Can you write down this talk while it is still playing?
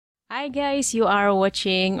Hi guys, you are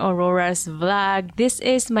watching Aurora's vlog. This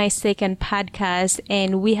is my second podcast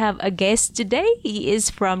and we have a guest today. He is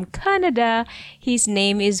from Canada. His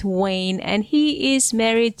name is Wayne and he is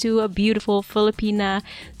married to a beautiful Filipina.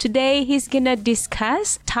 Today he's gonna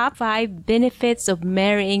discuss top 5 benefits of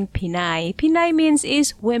marrying Pinay. Pinay means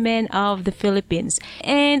is women of the Philippines.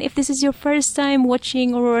 And if this is your first time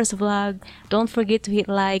watching Aurora's vlog, don't forget to hit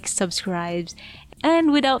like, subscribe.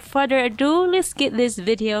 And without further ado, let's get this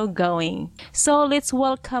video going. So let's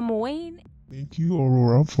welcome Wayne. Thank you,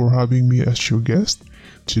 Aurora, for having me as your guest.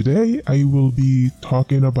 Today, I will be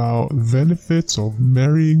talking about benefits of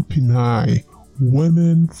marrying Pinay,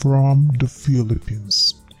 women from the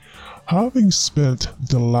Philippines. Having spent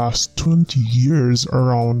the last 20 years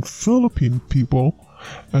around Philippine people,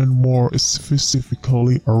 and more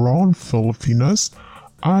specifically around Filipinas,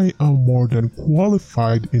 I am more than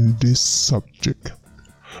qualified in this subject.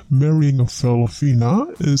 Marrying a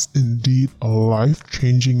Filipina is indeed a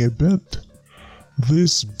life-changing event.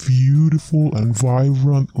 These beautiful and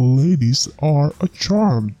vibrant ladies are a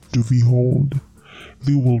charm to behold.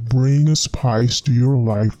 They will bring a spice to your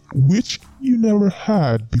life which you never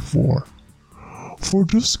had before. For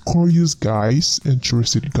those curious guys,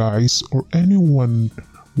 interested guys, or anyone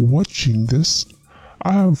watching this,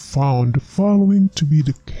 I have found the following to be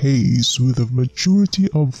the case with the majority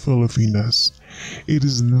of Filipinas. It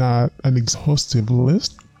is not an exhaustive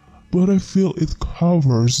list, but I feel it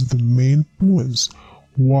covers the main points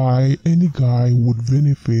why any guy would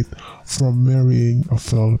benefit from marrying a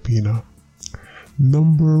Filipina.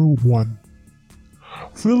 Number 1.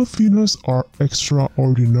 Filipinas are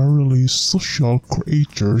extraordinarily social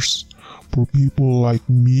creatures for people like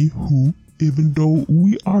me who, even though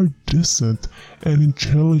we are decent and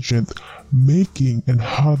intelligent, making and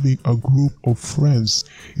having a group of friends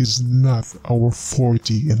is not our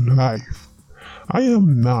forte in life. I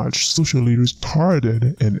am not socially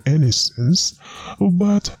retarded in any sense,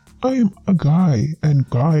 but I am a guy and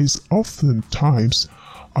guys oftentimes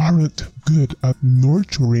aren't good at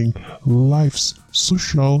nurturing life's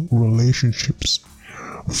social relationships.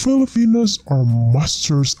 Filipinos are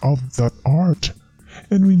masters of that art.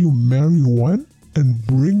 And when you marry one and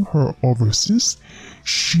bring her overseas,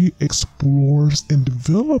 she explores and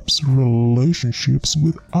develops relationships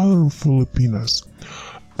with other Filipinas.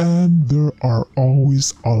 And there are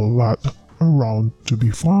always a lot around to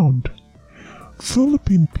be found.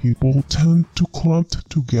 Philippine people tend to clump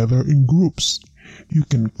together in groups. You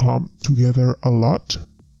can clump together a lot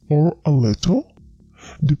or a little,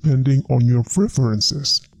 depending on your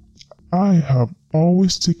preferences. I have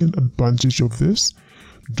always taken advantage of this.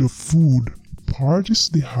 The food parties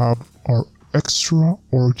they have are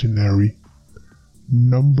extraordinary.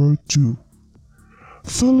 Number 2.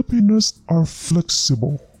 Filipinos are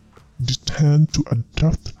flexible. They tend to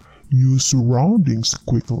adapt new surroundings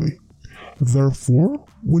quickly. Therefore,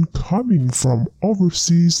 when coming from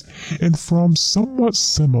overseas and from somewhat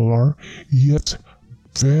similar yet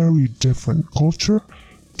very different culture,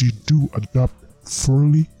 they do adapt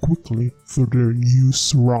fairly quickly to their new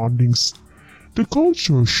surroundings. The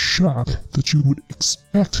culture shock that you would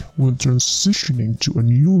expect when transitioning to a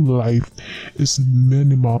new life is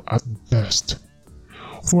minimal at best.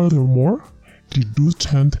 Furthermore, they do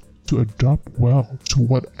tend to adapt well to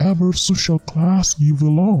whatever social class you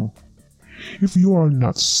belong. If you are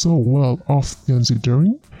not so well off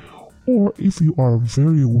considering, or if you are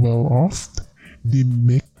very well off, they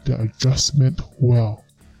make the adjustment well.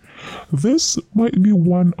 This might be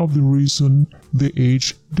one of the reasons the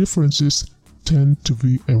age differences tend to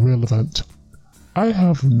be irrelevant. I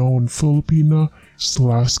have known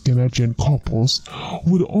Filipina/Canadian couples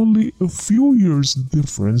with only a few years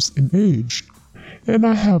difference in age, and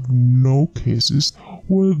I have no cases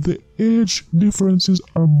where the age differences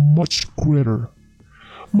are much greater.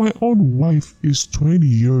 My own wife is 20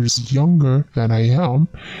 years younger than I am,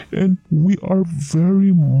 and we are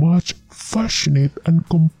very much affectionate and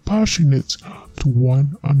compassionate to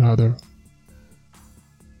one another.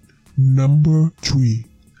 Number 3.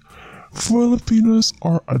 Filipinos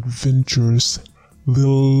are adventurous. They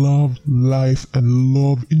love life and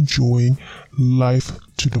love enjoying life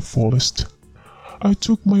to the fullest. I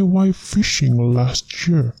took my wife fishing last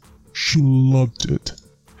year. She loved it.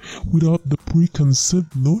 Without the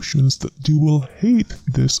preconceived notions that they will hate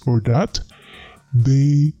this or that,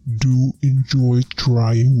 they do enjoy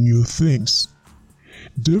trying new things.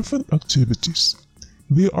 Different activities.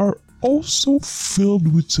 They are also filled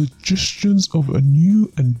with suggestions of a new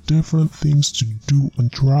and different things to do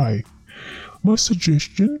and try. My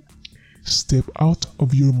suggestion? Step out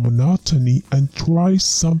of your monotony and try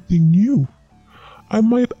something new. I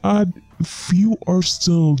might add if you are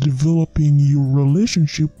still developing your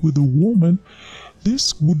relationship with a woman,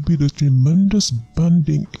 this would be the tremendous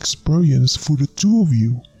bonding experience for the two of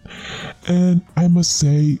you. And I must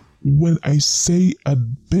say, when I say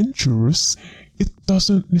adventurous, it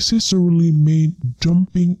doesn't necessarily mean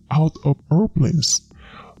jumping out of airplanes.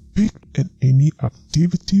 Pick any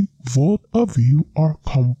activity both of you are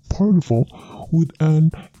comfortable with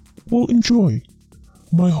and will enjoy.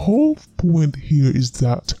 My whole point here is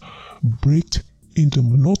that break into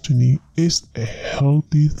monotony is a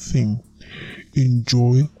healthy thing.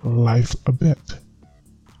 Enjoy life a bit.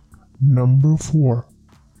 Number 4.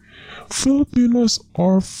 Filipinos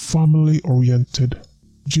are family-oriented.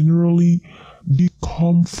 Generally, they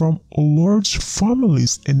come from large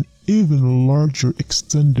families and even larger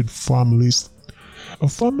extended families. A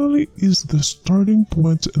family is the starting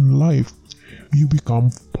point in life. You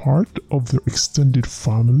become part of their extended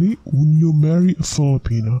family when you marry a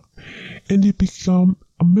Filipina, and they become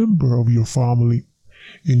a member of your family.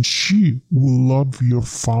 And she will love your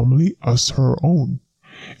family as her own,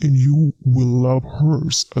 and you will love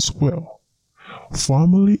hers as well.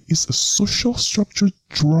 Family is a social structure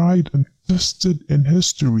tried and tested in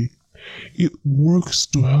history. It works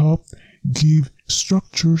to help give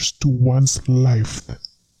structures to one's life.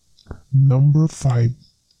 Number 5.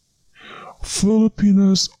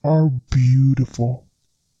 Filipinas are beautiful,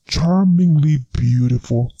 charmingly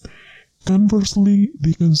beautiful. Conversely,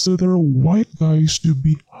 they consider white guys to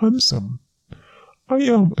be handsome. I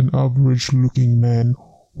am an average-looking man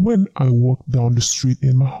when I walk down the street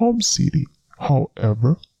in my home city.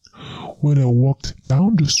 However, when I walked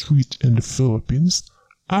down the street in the Philippines,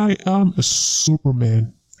 I am a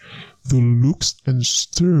superman. The looks and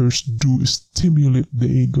stares do stimulate the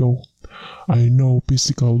ego. I know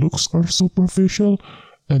physical looks are superficial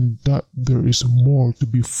and that there is more to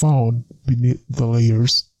be found beneath the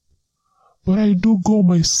layers. But I do go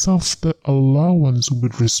myself that allowance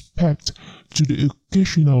with respect to the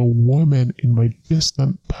occasional woman in my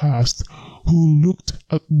distant past who looked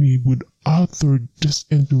at me with utter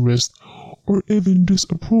disinterest or even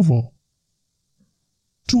disapproval.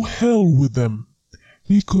 To hell with them!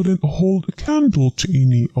 They couldn't hold a candle to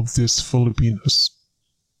any of these Filipinos.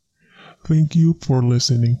 Thank you for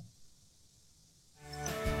listening.